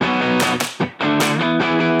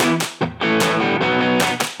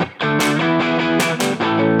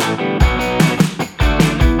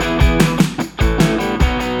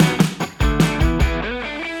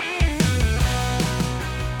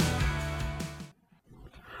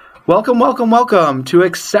Welcome, welcome, welcome to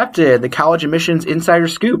Accepted, the College Admissions Insider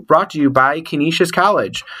Scoop, brought to you by Canisius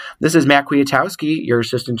College. This is Matt Kwiatkowski, your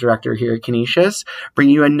Assistant Director here at Canisius,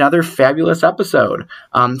 bringing you another fabulous episode.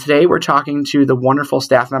 Today we're talking to the wonderful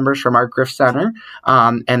staff members from our Griff Center,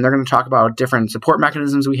 and they're going to talk about different support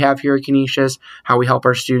mechanisms we have here at Canisius, how we help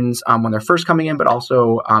our students when they're first coming in, but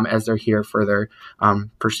also as they're here for their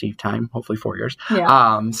perceived time, hopefully 4 years. Yeah.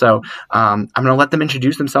 I'm going to let them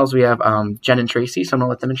introduce themselves. We have Jen and Tracy, so I'm going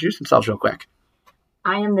to let them introduce themselves real quick.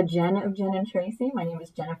 I am the Jen of Jen and Tracy. My name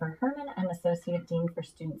is Jennifer Herman. I'm Associate Dean for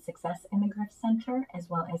Student Success in the Griff Center, as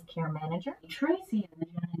well as Care Manager. Tracy of the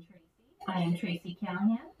Jen and Tracy. I am Tracy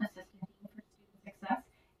Callahan, Assistant Dean for Student Success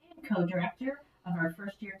and Co-Director of our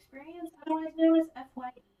First Year Experience, otherwise known as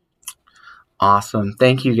FYE. Awesome.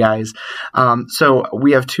 Thank you, guys. So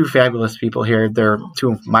we have two fabulous people here. They're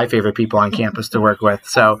two of my favorite people on campus to work with.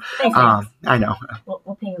 So I know.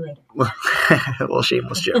 We'll pay you later. Little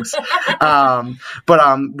shameless jokes. But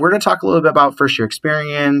we're going to talk a little bit about first year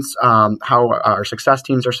experience, how our success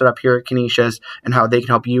teams are set up here at Canisius, and how they can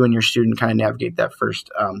help you and your student kind of navigate that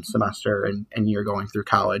first semester and year going through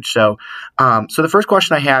college. So the first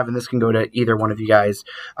question I have, and this can go to either one of you guys,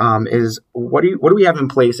 is what do we have in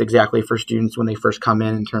place exactly for students when they first come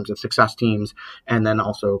in terms of success teams, and then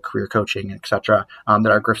also career coaching, et cetera,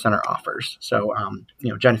 that our Griff Center offers. So,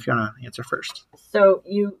 Jen, if you want to answer first. So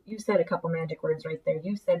you said a couple magic words right there.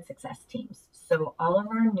 You said success teams. So all of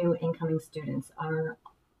our new incoming students are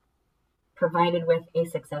provided with a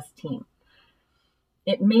success team.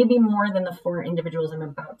 It may be more than the 4 individuals I'm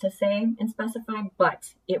about to say and specify,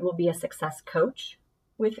 but it will be a success coach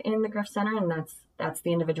within the Griff Center, and that's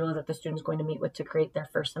the individual that the student's going to meet with to create their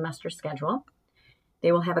first semester schedule.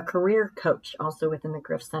 They will have a career coach also within the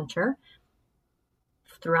Griff Center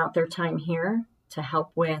throughout their time here to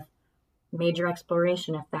help with major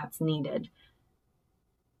exploration if that's needed,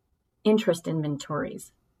 interest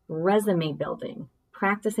inventories, resume building,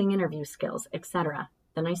 practicing interview skills, etc.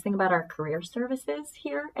 The nice thing about our career services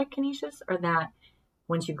here at Canisius are that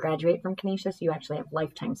once you graduate from Canisius, you actually have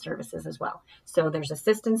lifetime services as well. So there's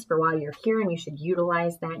assistance for while you're here, and you should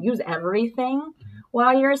utilize that. Use everything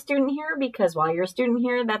while you're a student here, because while you're a student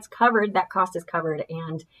here, that's covered, that cost is covered,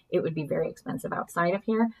 and it would be very expensive outside of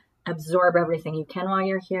here. Absorb everything you can while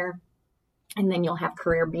you're here, and then you'll have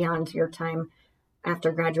career beyond your time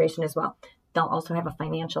after graduation as well. They'll also have a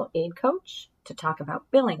financial aid coach to talk about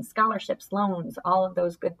billing, scholarships, loans, all of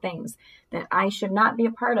those good things that I should not be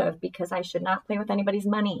a part of because I should not play with anybody's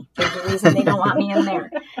money. There's a reason they don't want me in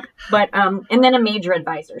there. But and then a major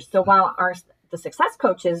advisor. So while the success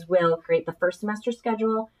coaches will create the first semester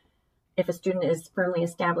schedule, if a student is firmly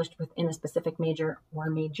established within a specific major or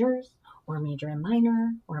majors, or major and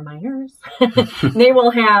minor or minors, they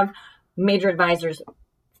will have major advisors,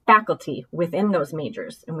 faculty within those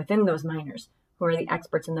majors and within those minors who are the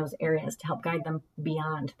experts in those areas to help guide them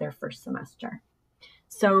beyond their first semester.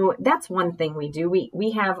 So that's one thing we do.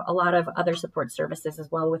 We have a lot of other support services as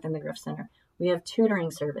well within the Griff Center. We have tutoring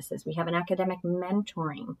services. We have an academic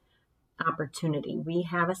mentoring opportunity. We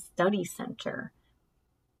have a study center.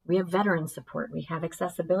 We have veteran support. We have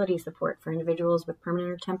accessibility support for individuals with permanent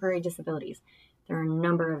or temporary disabilities. There are a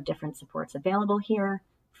number of different supports available here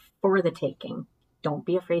for the taking. Don't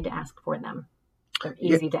be afraid to ask for them. They're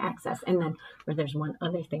easy to access. And then there's one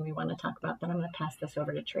other thing we want to talk about that I'm going to pass this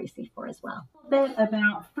over to Tracy for as well. A little bit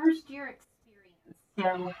about first year experience.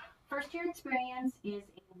 So first year experience is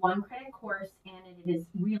a 1-credit course, and it is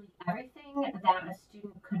really everything that a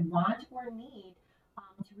student could want or need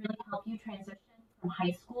to really help you transition from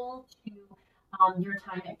high school to your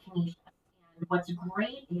time at Canisius. And what's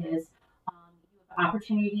great is you have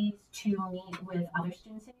opportunities to meet with other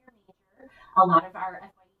students in your major. A lot of our FYE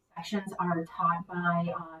sections are taught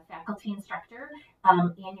by faculty instructor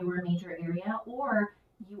in your major area, or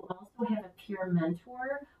you also have a peer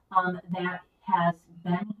mentor that has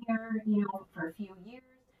been here, for a few years,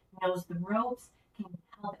 knows the ropes, can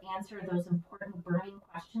help answer those important burning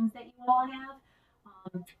questions that you all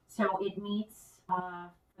have. So it meets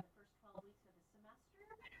for the first 12 weeks of the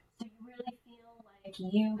semester, so you really feel like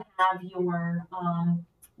you have your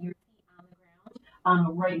feet on the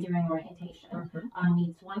ground right during orientation.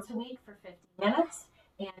 Meets once a week for 50 minutes,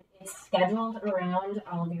 and it's scheduled around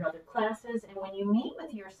all of your other classes. And when you meet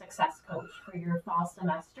with your success coach for your fall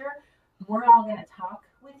semester, we're all going to talk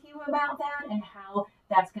with you about that and how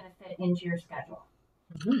that's going to fit into your schedule.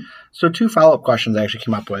 So 2 follow-up questions I actually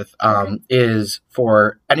came up with is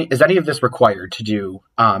any of this required to do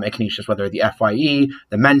at Canisius, whether the FYE,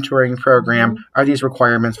 the mentoring program, are these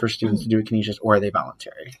requirements for students to do at Canisius, or are they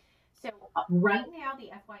voluntary? So right now, the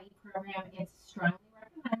FYE program is strongly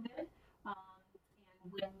recommended.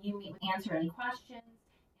 And when you meet, answer any questions,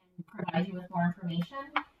 and provide you with more information.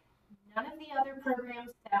 None of the other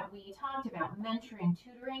programs that we talked about, mentoring,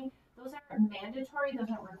 tutoring, those aren't mandatory, those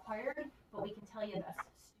aren't required, but we can tell you this,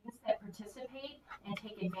 students that participate and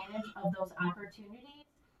take advantage of those opportunities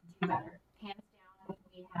do better. Hands down,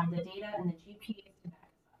 we have the data and the GPAs to back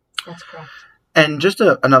us up. That's correct. And just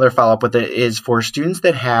another follow-up with it is for students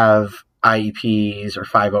that have IEPs or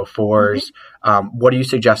 504s, what do you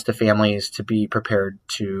suggest to families to be prepared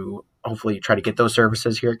to hopefully try to get those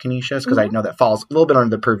services here at Canisius? Because I know that falls a little bit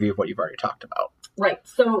under the purview of what you've already talked about. Right.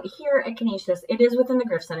 So here at Canisius, it is within the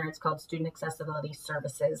Griff Center. It's called Student Accessibility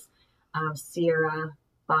Services. Sierra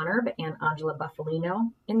Bonnerb and Angela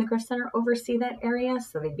Buffalino in the Griff Center oversee that area,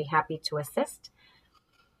 so they'd be happy to assist.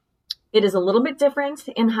 It is a little bit different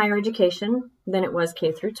in higher education than it was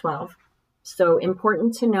K through 12. So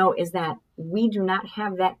important to know is that we do not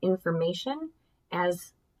have that information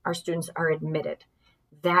as our students are admitted.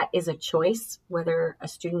 That is a choice whether a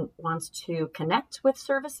student wants to connect with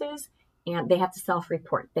services, and they have to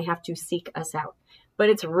self-report. They have to seek us out. But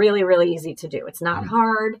it's really, really easy to do. It's not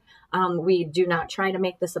hard. We do not try to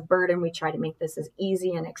make this a burden. We try to make this as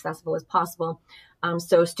easy and accessible as possible.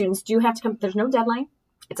 So students do have to come. There's no deadline.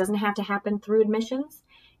 It doesn't have to happen through admissions.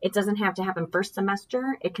 It doesn't have to happen first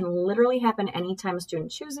semester. It can literally happen anytime a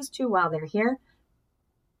student chooses to while they're here.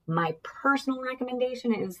 My personal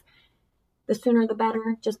recommendation is the sooner the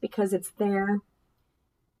better, just because it's there.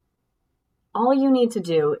 All you need to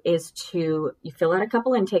do is you fill out a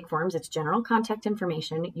couple intake forms. It's general contact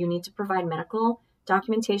information. You need to provide medical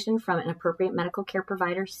documentation from an appropriate medical care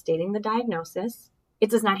provider stating the diagnosis. It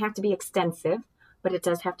does not have to be extensive, but it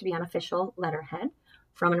does have to be on official letterhead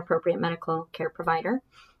from an appropriate medical care provider.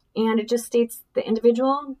 And it just states the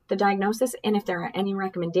individual, the diagnosis, and if there are any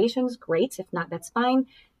recommendations, great. If not, that's fine.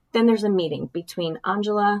 Then there's a meeting between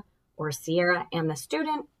Angela or Sierra and the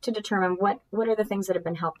student to determine what are the things that have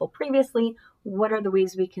been helpful previously, what are the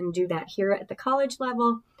ways we can do that here at the college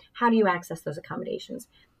level, how do you access those accommodations.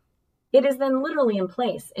 It is then literally in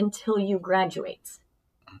place until you graduate,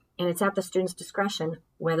 and it's at the student's discretion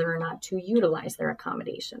whether or not to utilize their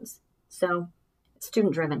accommodations. So it's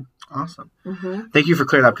student driven. Awesome. Thank you for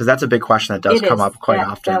clearing up, because that's a big question that does come up quite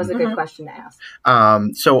often. That was a good question to ask.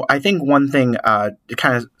 So I think one thing it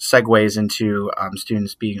kind of segues into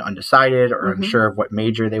students being undecided or unsure of what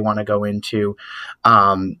major they want to go into.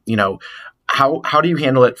 How do you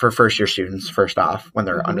handle it for first year students, first off, when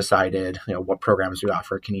they're undecided? What programs do we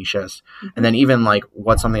offer at Canisius? And then even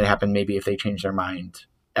what's something that happened maybe if they change their mind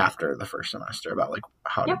after the first semester about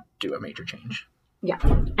how to do a major change? Yeah,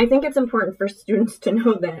 I think it's important for students to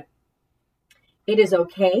know that it is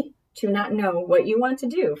okay to not know what you want to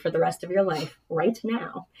do for the rest of your life right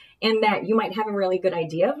now, and that you might have a really good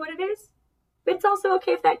idea of what it is, but it's also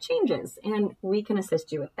okay if that changes, and we can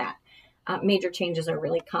assist you with that. Major changes are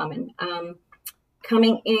really common.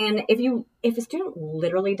 Coming in, if a student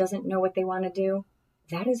literally doesn't know what they want to do,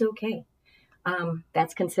 that is okay.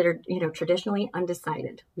 That's considered, traditionally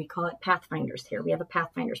undecided. We call it Pathfinders here. We have a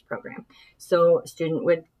Pathfinders program. So a student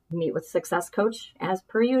would meet with success coach as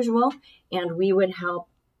per usual, and we would help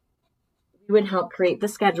create the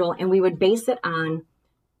schedule, and we would base it on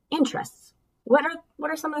interests. What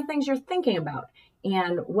are some of the things you're thinking about,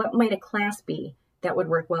 and what might a class be that would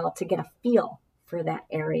work well to get a feel for that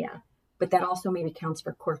area? But that also maybe counts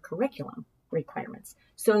for core curriculum requirements,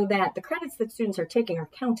 so that the credits that students are taking are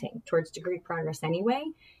counting towards degree progress anyway,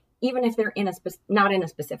 even if they're not in a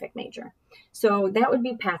specific major. So that would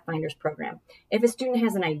be Pathfinders program. If a student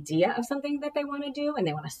has an idea of something that they want to do and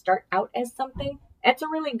they want to start out as something, that's a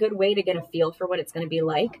really good way to get a feel for what it's going to be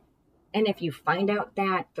like. And if you find out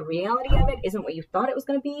that the reality of it isn't what you thought it was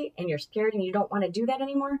going to be, and you're scared and you don't want to do that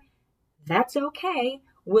anymore, that's okay.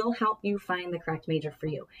 We'll help you find the correct major for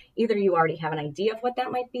you. Either you already have an idea of what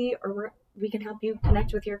that might be, or we can help you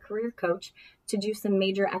connect with your career coach to do some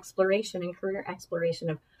major exploration and career exploration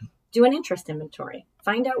of do an interest inventory.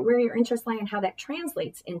 Find out where your interests lie and how that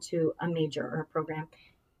translates into a major or a program.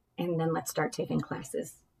 And then let's start taking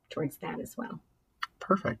classes towards that as well.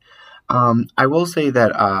 Perfect. I will say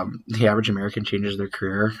that the average American changes their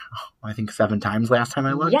career, I think 7 times last time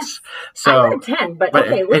I looked. Yes. So I heard 10, but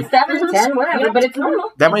okay, with 7, 10, whatever, but it's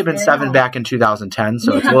normal. That might have been 7 back in 2010,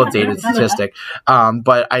 so it's a little dated statistic.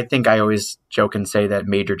 But I think I always joke and say that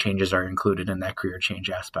major changes are included in that career change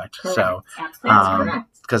aspect. Correct. So,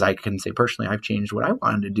 because I can say personally, I've changed what I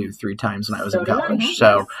wanted to do 3 times when I was in college.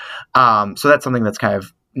 So that's something that's kind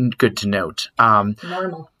of good to note.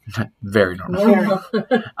 Normal. Very normal.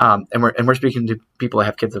 And we're speaking to people that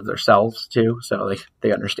have kids of themselves too, so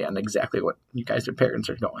they understand exactly what you guys as parents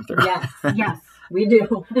are going through. Yes, we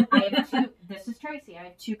do. I have 2. This is true. Tracy. I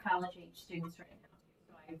have 2 college-age students right now,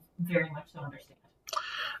 so I very much so understand.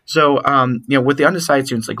 So, with the undecided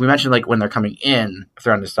students, like we mentioned, like when they're coming in, if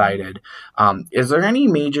they're undecided, is there any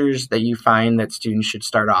majors that you find that students should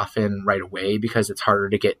start off in right away because it's harder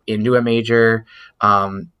to get into a major,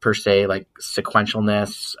 per se, like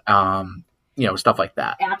sequentialness, stuff like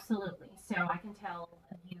that? Absolutely. So I can tell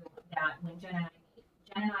you that when Jen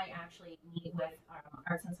and I actually meet with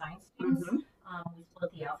arts and science students, we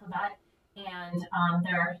split the alphabet, and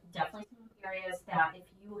there are definitely some areas that if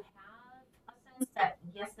you have a sense that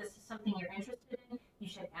yes, this is something you're interested in, you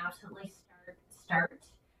should absolutely start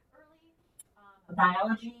early.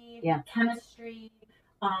 Biology, chemistry,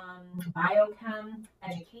 biochem,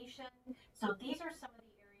 education. So these are some of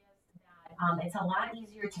the areas that it's a lot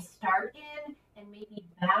easier to start in and maybe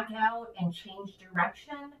back out and change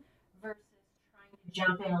direction versus trying to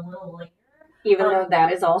jump in a little later. Even though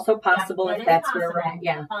that is also possible if that's where we're at.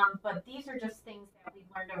 Yeah. But these are just things that we've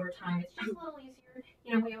learned over time. It's just a little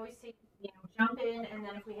easier. We always say, jump in, and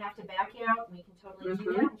then if we have to back out, we can totally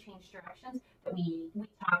do that and change directions. But we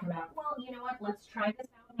talk about, well, you know what, let's try this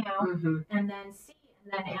out now, and then see.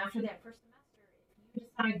 And then after that first semester, if you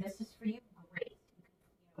decide this is for you, great.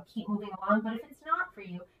 You can keep moving along. But if it's not for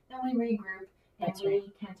you, then we regroup and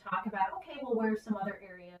we can talk about, okay, well, where are some other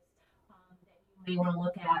areas that you may want to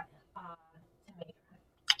look at.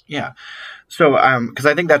 Yeah. So, because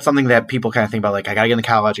I think that's something that people kind of think about, like, I got to get into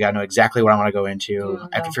college. I got to know exactly what I want to go into.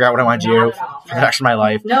 I have to figure out what I want to do for the rest of my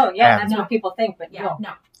life. No, that's what people think, but no.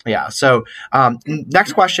 Yeah. So,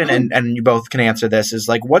 next question, and you both can answer this, is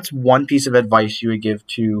like, what's one piece of advice you would give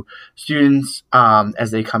to students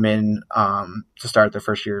as they come in to start their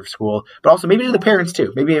first year of school, but also maybe to the parents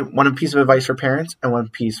too? Maybe one piece of advice for parents and one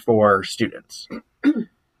piece for students.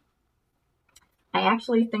 I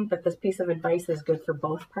actually think that this piece of advice is good for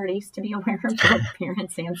both parties to be aware of, both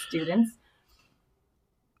parents and students.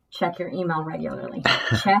 Check your email regularly.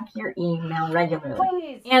 Check your email regularly.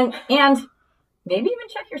 Please. And maybe even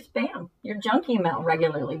check your spam, your junk email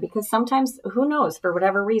regularly, because sometimes, who knows, for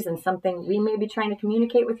whatever reason, something we may be trying to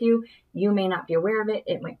communicate with you, you may not be aware of it.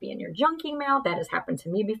 It might be in your junk email. That has happened to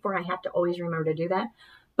me before. I have to always remember to do that.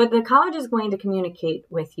 But the college is going to communicate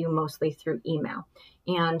with you mostly through email.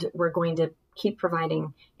 And we're going to keep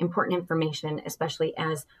providing important information, especially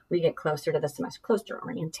as we get closer to the semester, closer to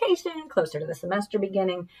orientation, closer to the semester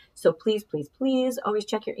beginning. So please, please, please always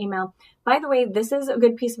check your email. By the way, this is a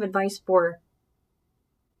good piece of advice for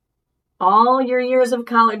all your years of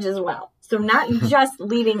college as well. So not just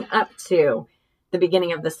leading up to the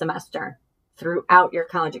beginning of the semester, throughout your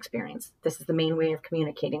college experience. This is the main way of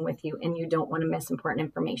communicating with you, and you don't want to miss important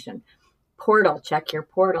information. Portal, check your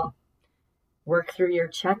portal. Work through your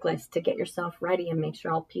checklist to get yourself ready and make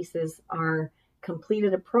sure all pieces are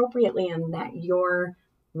completed appropriately and that you're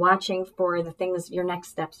watching for the things, your next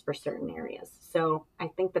steps for certain areas. So I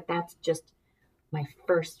think that that's just my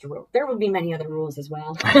first rule. There will be many other rules as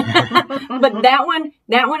well. But that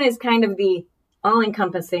one is kind of the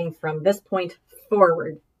all-encompassing from this point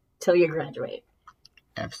forward till you graduate.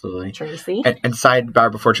 Absolutely. Tracy? And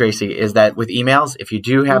sidebar before Tracy is that with emails, if you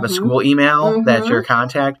do have a school email that's your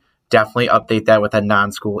contact, definitely update that with a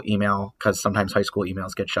non-school email, because sometimes high school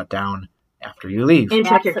emails get shut down after you leave. And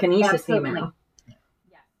check your Canisius email.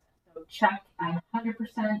 Yeah. So check, I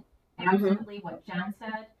 100% absolutely what Jen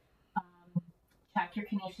said. Check your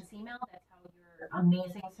Canisius email. That's how your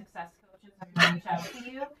amazing success coaches are going to reach out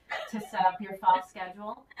to you to set up your fall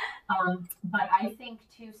schedule. But I think,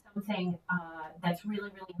 too, something that's really,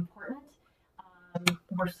 really important.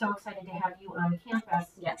 We're so excited to have you on campus.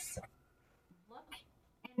 Yes. Look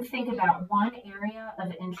and think about one area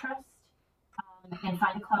of interest and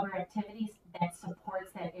find a club or activities that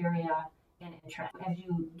supports that area and interest. As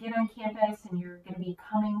you get on campus and you're going to be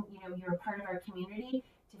coming, you're a part of our community,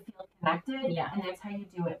 to feel connected. Yeah. And that's how you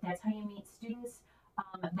do it. That's how you meet students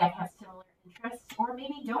that have similar interests or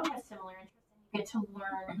maybe don't have similar interests, and you get to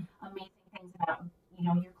learn amazing things about,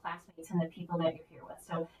 your classmates and the people that you're here with.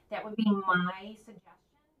 So that would be my suggestion.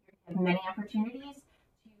 You have many opportunities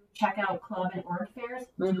to check out club and org fairs.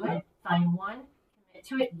 Do it. Find one. Commit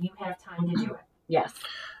to it. You have time to do it. Yes.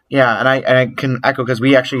 Yeah, and I can echo, because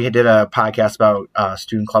we actually did a podcast about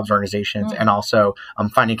student clubs, organizations, and also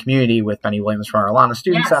finding community with Benny Williams from our Alana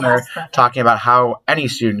Student Center, talking about how any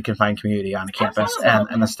student can find community on a campus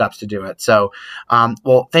and the steps to do it. So,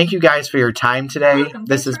 well, thank you guys for your time today.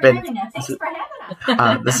 This has been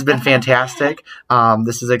fantastic.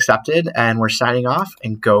 This is accepted, and we're signing off.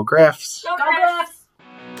 And go Griffs! Go Griffs!